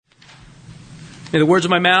May the words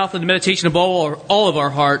of my mouth and the meditation of all of our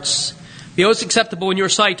hearts be always acceptable in your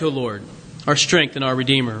sight, O Lord, our strength and our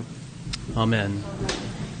Redeemer. Amen.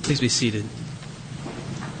 Please be seated.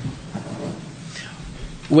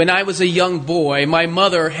 When I was a young boy, my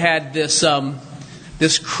mother had this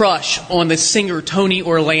crush on the singer Tony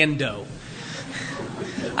Orlando.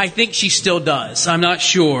 I think she still does. I'm not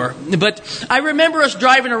sure. But I remember us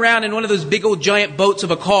driving around in one of those big old giant boats of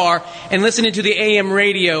a car and listening to the AM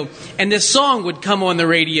radio. And this song would come on the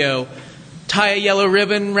radio. Tie a yellow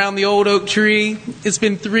ribbon around the old oak tree. It's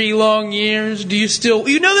been 3 long years.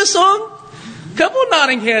 You know this song? Couple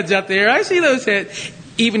nodding heads out there. I see those heads.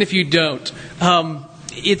 Even if you don't.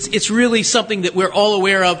 It's really something that we're all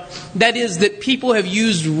aware of. That is that people have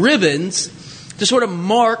used ribbons to sort of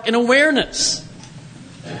mark an awareness.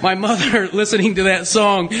 My mother, listening to that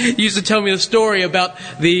song, used to tell me a story about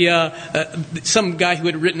some guy who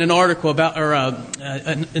had written an article about, or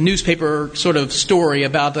a newspaper sort of story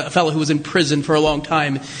about a fellow who was in prison for a long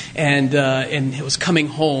time, and it was coming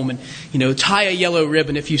home, and tie a yellow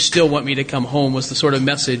ribbon if you still want me to come home was the sort of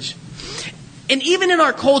message. And even in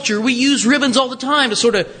our culture, we use ribbons all the time to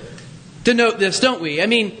sort of denote this, don't we? I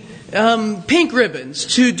mean, pink ribbons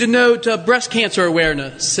to denote breast cancer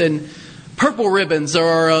awareness, and purple ribbons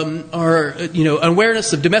are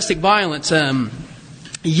awareness of domestic violence.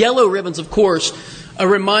 Yellow ribbons, of course, a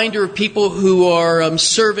reminder of people who are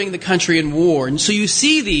serving the country in war. And so you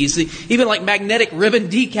see these, even like magnetic ribbon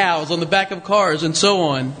decals on the back of cars and so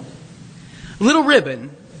on. A little ribbon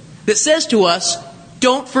that says to us,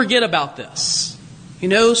 don't forget about this.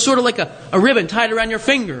 Sort of like a ribbon tied around your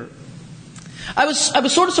finger. I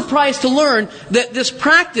was sort of surprised to learn that this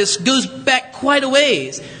practice goes back quite a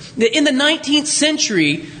ways. In the 19th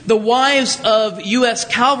century, the wives of U.S.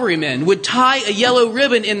 cavalrymen would tie a yellow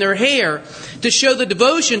ribbon in their hair to show the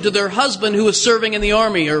devotion to their husband who was serving in the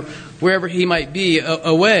army or wherever he might be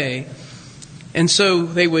away. And so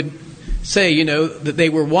they would say, that they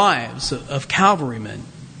were wives of cavalrymen.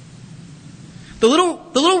 The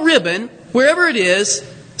little ribbon, wherever it is,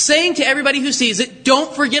 saying to everybody who sees it,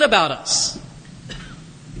 don't forget about us.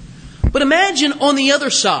 But imagine on the other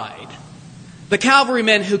side, the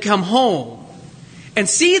cavalrymen who come home and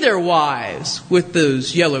see their wives with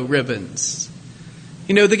those yellow ribbons.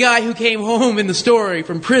 The guy who came home in the story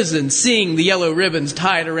from prison seeing the yellow ribbons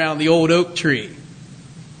tied around the old oak tree.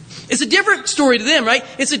 It's a different story to them, right?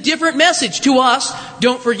 It's a different message to us,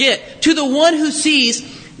 don't forget. To the one who sees,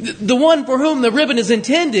 the one for whom the ribbon is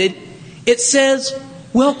intended, it says,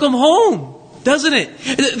 welcome home. Doesn't it?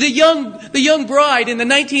 The young bride in the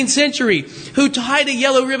 19th century who tied a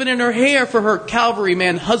yellow ribbon in her hair for her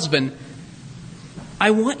cavalryman husband.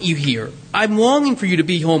 I want you here. I'm longing for you to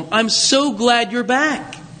be home. I'm so glad you're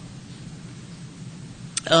back.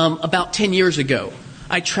 About 10 years ago,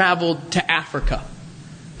 I traveled to Africa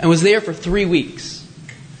and was there for 3 weeks.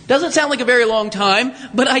 Doesn't sound like a very long time,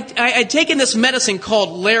 but I'd taken this medicine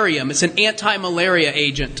called Lariam. It's an anti-malaria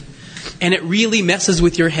agent. And it really messes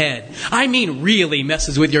with your head. I mean, really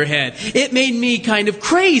messes with your head. It made me kind of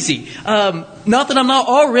crazy. Not that I'm not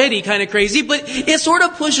already kind of crazy, but it sort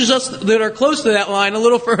of pushes us that are close to that line a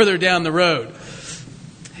little further down the road.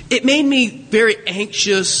 It made me very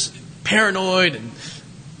anxious, paranoid, and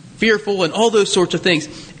fearful, and all those sorts of things.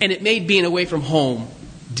 And it made being away from home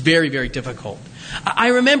very, very difficult. I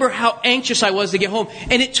remember how anxious I was to get home.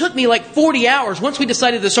 And it took me like 40 hours. Once we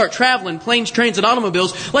decided to start traveling, planes, trains, and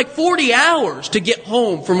automobiles, like 40 hours to get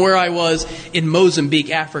home from where I was in Mozambique,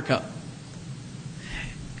 Africa.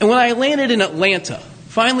 And when I landed in Atlanta,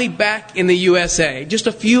 finally back in the USA, just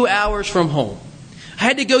a few hours from home, I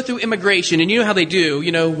had to go through immigration. And you know how they do.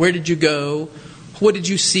 Where did you go? What did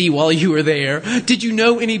you see while you were there? Did you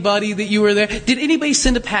know anybody that you were there? Did anybody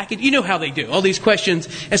send a package? You know how they do, all these questions.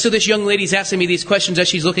 And so this young lady's asking me these questions as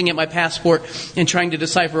she's looking at my passport and trying to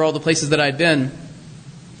decipher all the places that I'd been.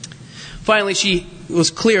 Finally, she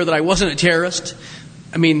was clear that I wasn't a terrorist.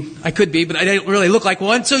 I mean, I could be, but I don't really look like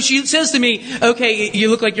one. So she says to me, okay,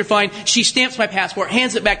 you look like you're fine. She stamps my passport,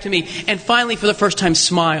 hands it back to me, and finally, for the first time,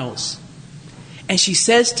 smiles. And she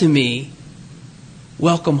says to me,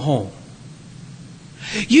 welcome home.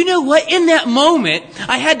 You know what? In that moment,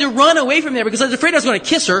 I had to run away from there because I was afraid I was going to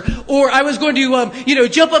kiss her, or I was going to,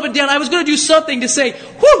 jump up and down. I was going to do something to say,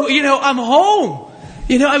 whoo, I'm home.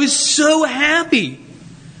 I was so happy.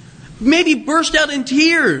 Maybe burst out in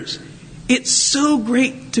tears. It's so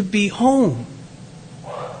great to be home.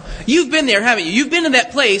 You've been there, haven't you? You've been in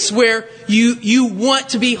that place where you want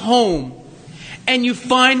to be home, and you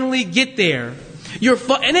finally get there.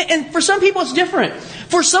 And for some people, it's different.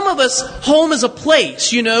 For some of us, home is a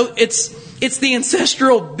place. It's It's the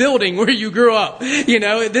ancestral building where you grew up.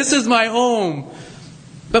 This is my home.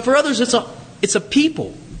 But for others, it's a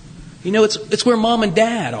people. It's where mom and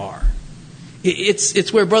dad are.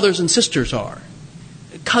 It's where brothers and sisters are.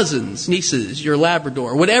 Cousins, nieces, your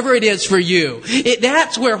Labrador, whatever it is for you.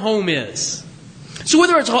 That's where home is. So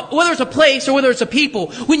whether it's a place or whether it's a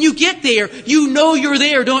people, when you get there, you know you're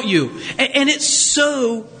there, don't you? And it's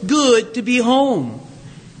so good to be home.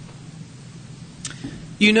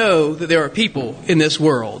 You know that there are people in this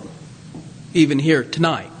world, even here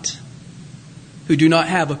tonight, who do not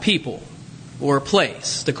have a people or a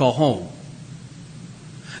place to call home.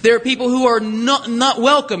 There are people who are not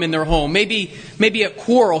welcome in their home. Maybe a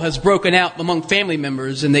quarrel has broken out among family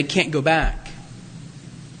members and they can't go back.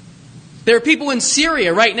 There are people in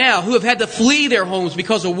Syria right now who have had to flee their homes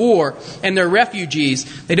because of war, and they're refugees.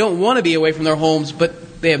 They don't want to be away from their homes,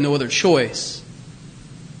 but they have no other choice.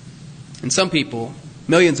 And some people,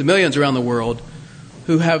 millions and millions around the world,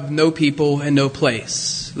 who have no people and no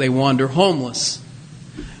place. They wander homeless,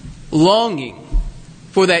 longing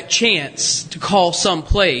for that chance to call some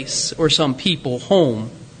place or some people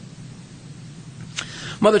home.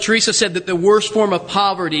 Mother Teresa said that the worst form of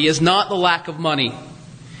poverty is not the lack of money.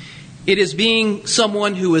 It is being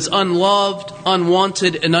someone who is unloved,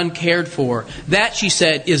 unwanted, and uncared for. That, she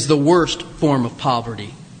said, is the worst form of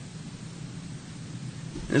poverty.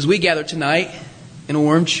 As we gather tonight in a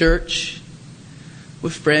warm church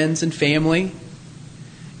with friends and family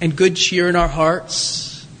and good cheer in our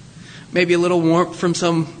hearts, maybe a little warmth from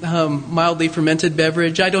some mildly fermented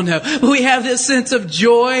beverage, I don't know. But we have this sense of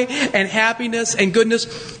joy and happiness and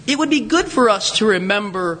goodness. It would be good for us to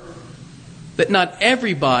remember that not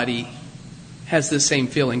everybody has the same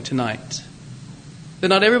feeling tonight. That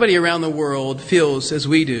not everybody around the world feels as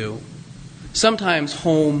we do. Sometimes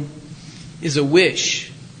home is a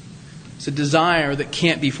wish. It's a desire that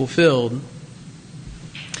can't be fulfilled.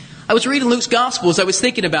 I was reading Luke's Gospel as I was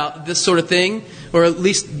thinking about this sort of thing, or at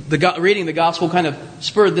least reading the Gospel kind of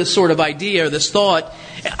spurred this sort of idea or this thought.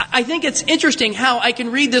 I think it's interesting how I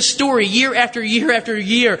can read this story year after year after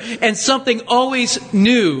year, and something always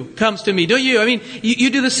new comes to me. Don't you? I mean, you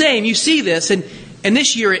do the same. You see this, and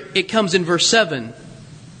this year it comes in verse 7.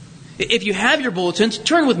 If you have your bulletins,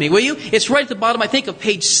 turn with me, will you? It's right at the bottom, I think, of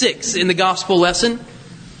page 6 in the Gospel lesson.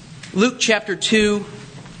 Luke chapter 2,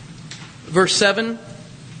 verse 7.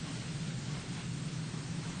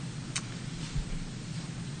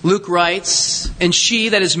 Luke writes, "And she,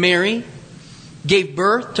 that is Mary, gave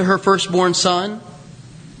birth to her firstborn son,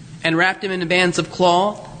 and wrapped him in bands of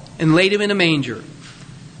cloth, and laid him in a manger,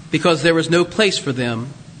 because there was no place for them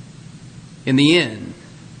in the inn."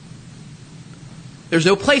 There's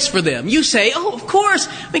no place for them. You say, oh, of course.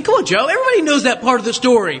 I mean, come on, Joe. Everybody knows that part of the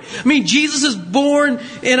story. I mean, Jesus is born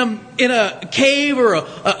in a cave or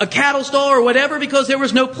a cattle stall or whatever because there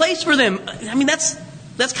was no place for them. I mean, that's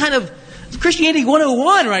kind of Christianity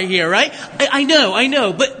 101 right here, right? I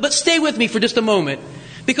know. But stay with me for just a moment.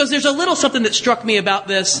 Because there's a little something that struck me about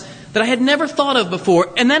this that I had never thought of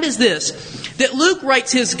before. And that is this. That Luke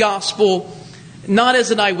writes his gospel not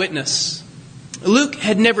as an eyewitness. Luke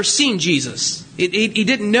had never seen Jesus. He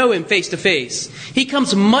didn't know him face to face. He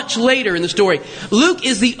comes much later in the story. Luke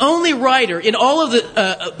is the only writer in all of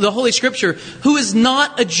the Holy Scripture who is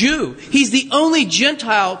not a Jew. He's the only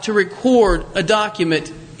Gentile to record a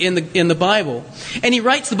document in the Bible. And he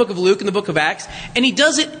writes the book of Luke and the book of Acts, and he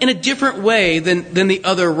does it in a different way than the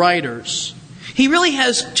other writers. He really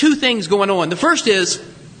has two things going on. The first is,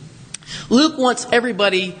 Luke wants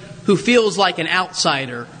everybody who feels like an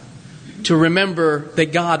outsider to remember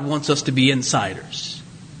that God wants us to be insiders.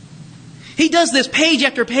 He does this page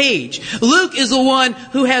after page. Luke is the one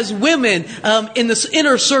who has women in the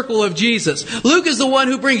inner circle of Jesus. Luke is the one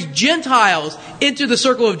who brings Gentiles into the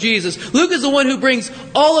circle of Jesus. Luke is the one who brings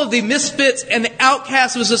all of the misfits and the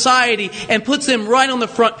outcasts of society and puts them right on the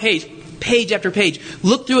front page. Page after page.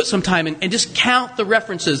 Look through it sometime and just count the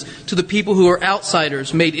references to the people who are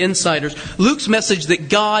outsiders, made insiders. Luke's message that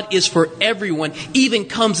God is for everyone even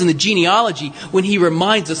comes in the genealogy when he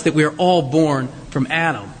reminds us that we are all born from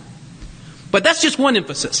Adam. But that's just one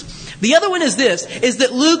emphasis. The other one is this, is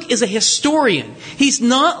that Luke is a historian. He's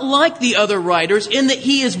not like the other writers in that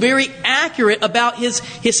he is very accurate about his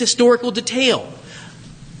historical detail.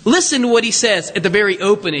 Listen to what he says at the very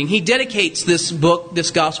opening. He dedicates this book, this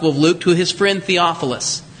Gospel of Luke, to his friend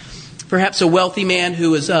Theophilus, perhaps a wealthy man who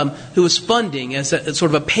was funding as a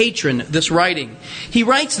sort of a patron this writing. He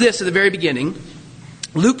writes this at the very beginning.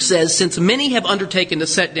 Luke says, "Since many have undertaken to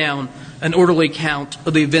set down an orderly account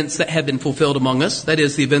of the events that have been fulfilled among us," that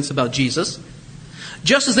is, the events about Jesus,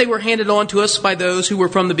 "just as they were handed on to us by those who were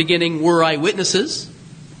from the beginning were eyewitnesses."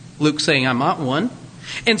 Luke saying, I'm not one.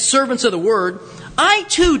 And servants of the word, I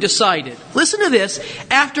too decided, listen to this,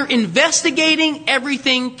 after investigating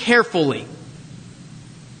everything carefully.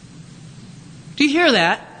 Do you hear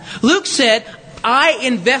that? Luke said, I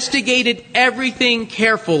investigated everything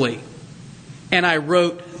carefully, and I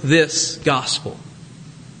wrote this gospel.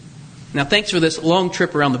 Now, thanks for this long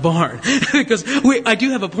trip around the barn, because I do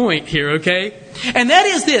have a point here, okay? And that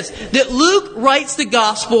is this, that Luke writes the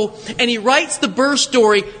gospel, and he writes the birth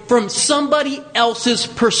story from somebody else's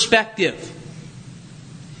perspective.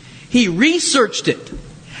 He researched it.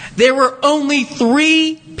 There were only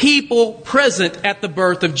 3 people present at the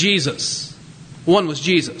birth of Jesus. One was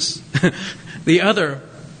Jesus. The other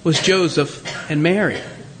was Joseph and Mary.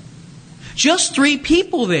 Just 3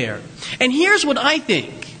 people there. And here's what I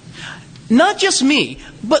think. Not just me,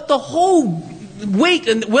 but the whole weight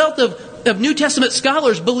and wealth of New Testament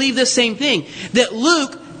scholars believe this same thing. That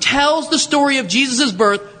Luke tells the story of Jesus'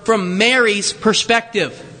 birth from Mary's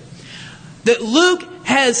perspective. That Luke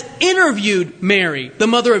has interviewed Mary, the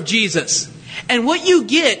mother of Jesus. And what you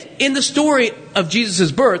get in the story of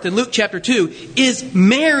Jesus' birth in Luke chapter 2 is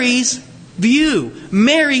Mary's view,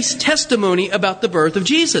 Mary's testimony about the birth of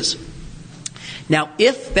Jesus. Now,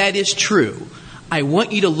 if that is true, I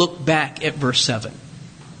want you to look back at verse 7.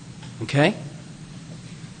 Okay?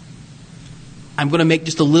 I'm going to make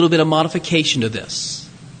just a little bit of modification to this.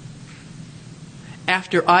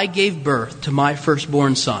 After I gave birth to my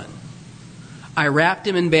firstborn son, I wrapped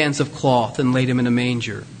him in bands of cloth and laid him in a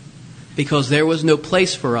manger, because there was no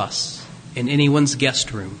place for us in anyone's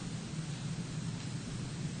guest room.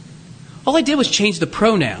 All I did was change the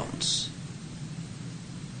pronouns.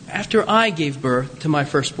 After I gave birth to my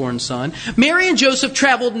firstborn son, Mary and Joseph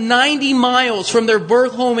traveled 90 miles from their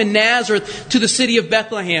birth home in Nazareth to the city of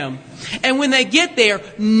Bethlehem. And when they get there,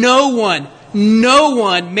 no one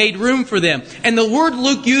made room for them. And the word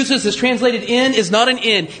Luke uses is translated inn is not an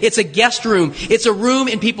inn. It's a guest room. It's a room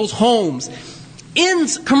in people's homes.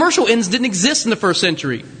 Inns, commercial inns didn't exist in the first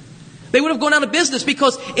century. They would have gone out of business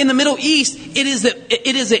because in the Middle East, it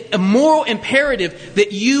is a moral imperative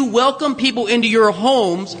that you welcome people into your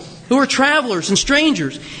homes who are travelers and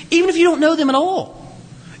strangers, even if you don't know them at all.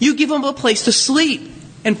 You give them a place to sleep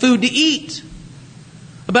and food to eat.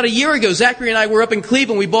 About a year ago, Zachary and I were up in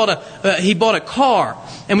Cleveland. He bought a car,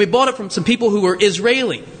 and we bought it from some people who were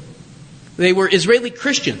Israeli. They were Israeli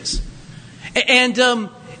Christians, and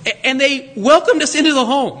they welcomed us into the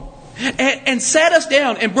home. And sat us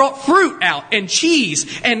down and brought fruit out and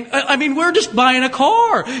cheese. And we're just buying a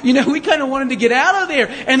car. We kind of wanted to get out of there.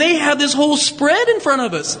 And they have this whole spread in front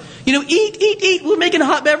of us. Eat. We're making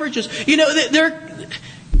hot beverages.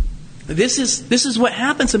 This is what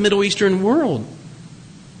happens in the Middle Eastern world.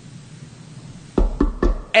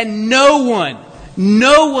 And no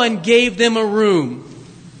one gave them a room.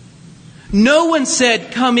 No one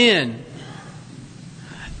said, come in.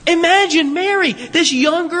 Imagine Mary, this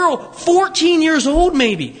young girl, 14 years old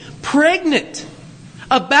maybe, pregnant,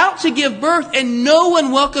 about to give birth, and no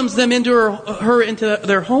one welcomes them into her into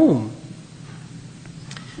their home.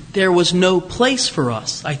 There was no place for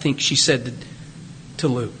us, I think she said to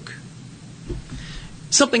Luke.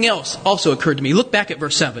 Something else also occurred to me. Look back at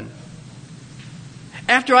verse 7.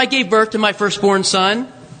 After I gave birth to my firstborn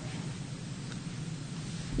son,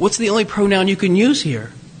 what's the only pronoun you can use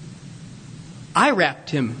here? I wrapped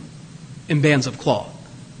him in bands of cloth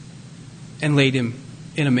and laid him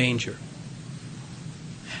in a manger.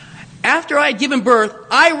 After I had given birth,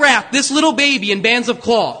 I wrapped this little baby in bands of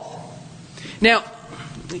cloth. Now,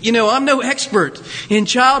 I'm no expert in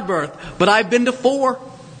childbirth, but I've been to 4.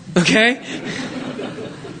 Okay?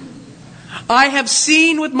 I have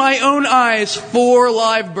seen with my own eyes 4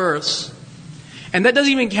 live births. And that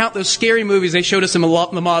doesn't even count those scary movies they showed us in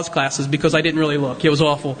Lamaze classes, because I didn't really look. It was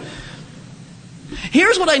awful.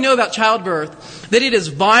 Here's what I know about childbirth, that it is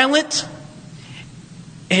violent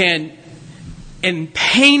and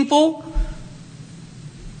painful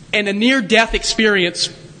and a near-death experience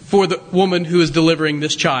for the woman who is delivering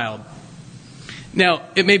this child. Now,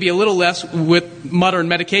 it may be a little less with modern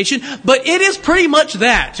medication, but it is pretty much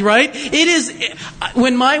that, right? It is.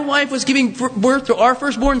 When my wife was giving birth to our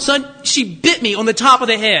firstborn son, she bit me on the top of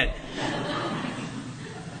the head.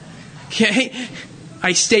 Okay?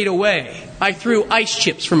 I stayed away. I threw ice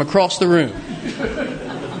chips from across the room.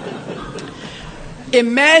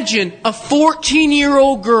 Imagine a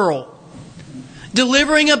 14-year-old girl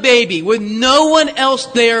delivering a baby with no one else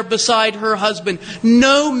there beside her husband,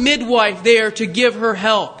 no midwife there to give her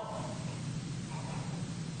help,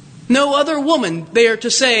 no other woman there to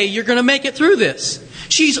say, you're going to make it through this.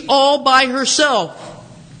 She's all by herself.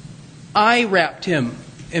 I wrapped him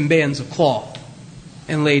in bands of cloth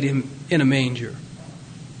and laid him in a manger.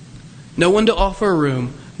 No one to offer a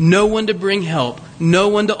room, no one to bring help, no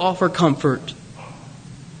one to offer comfort.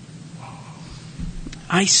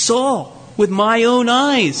 I saw with my own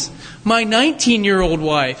eyes my 19-year-old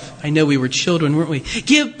wife, I know we were children, weren't we,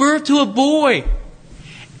 give birth to a boy.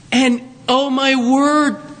 And oh my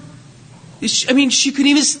word, she couldn't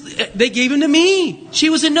even, they gave him to me. She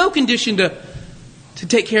was in no condition to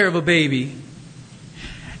take care of a baby.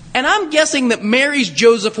 And I'm guessing that Mary's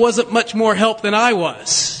Joseph wasn't much more help than I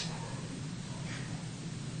was.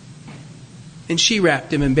 And she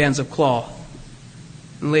wrapped him in bands of cloth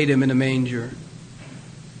and laid him in a manger.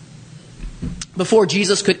 Before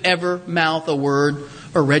Jesus could ever mouth a word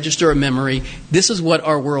or register a memory, this is what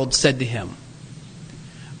our world said to him.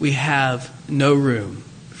 We have no room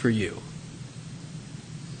for you.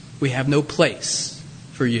 We have no place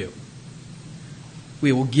for you.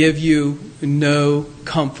 We will give you no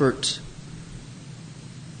comfort.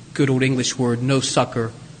 Good old English word, no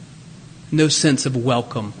succor, no sense of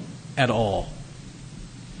welcome at all.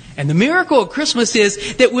 And the miracle of Christmas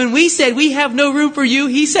is that when we said we have no room for you,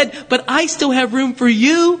 He said, but I still have room for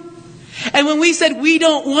you. And when we said we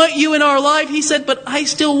don't want you in our life, He said, but I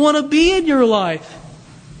still want to be in your life.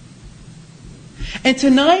 And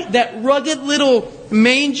tonight, that rugged little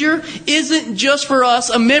manger isn't just for us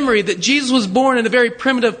a memory that Jesus was born in a very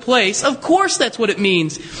primitive place. Of course that's what it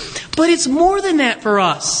means. But it's more than that for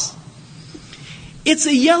us. It's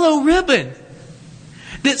a yellow ribbon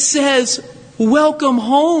that says, welcome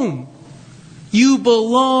home. You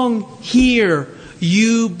belong here.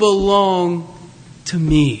 You belong to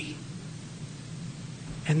me.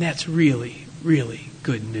 And that's really, really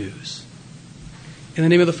good news. In the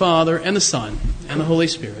name of the Father, and the Son, and the Holy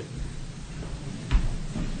Spirit.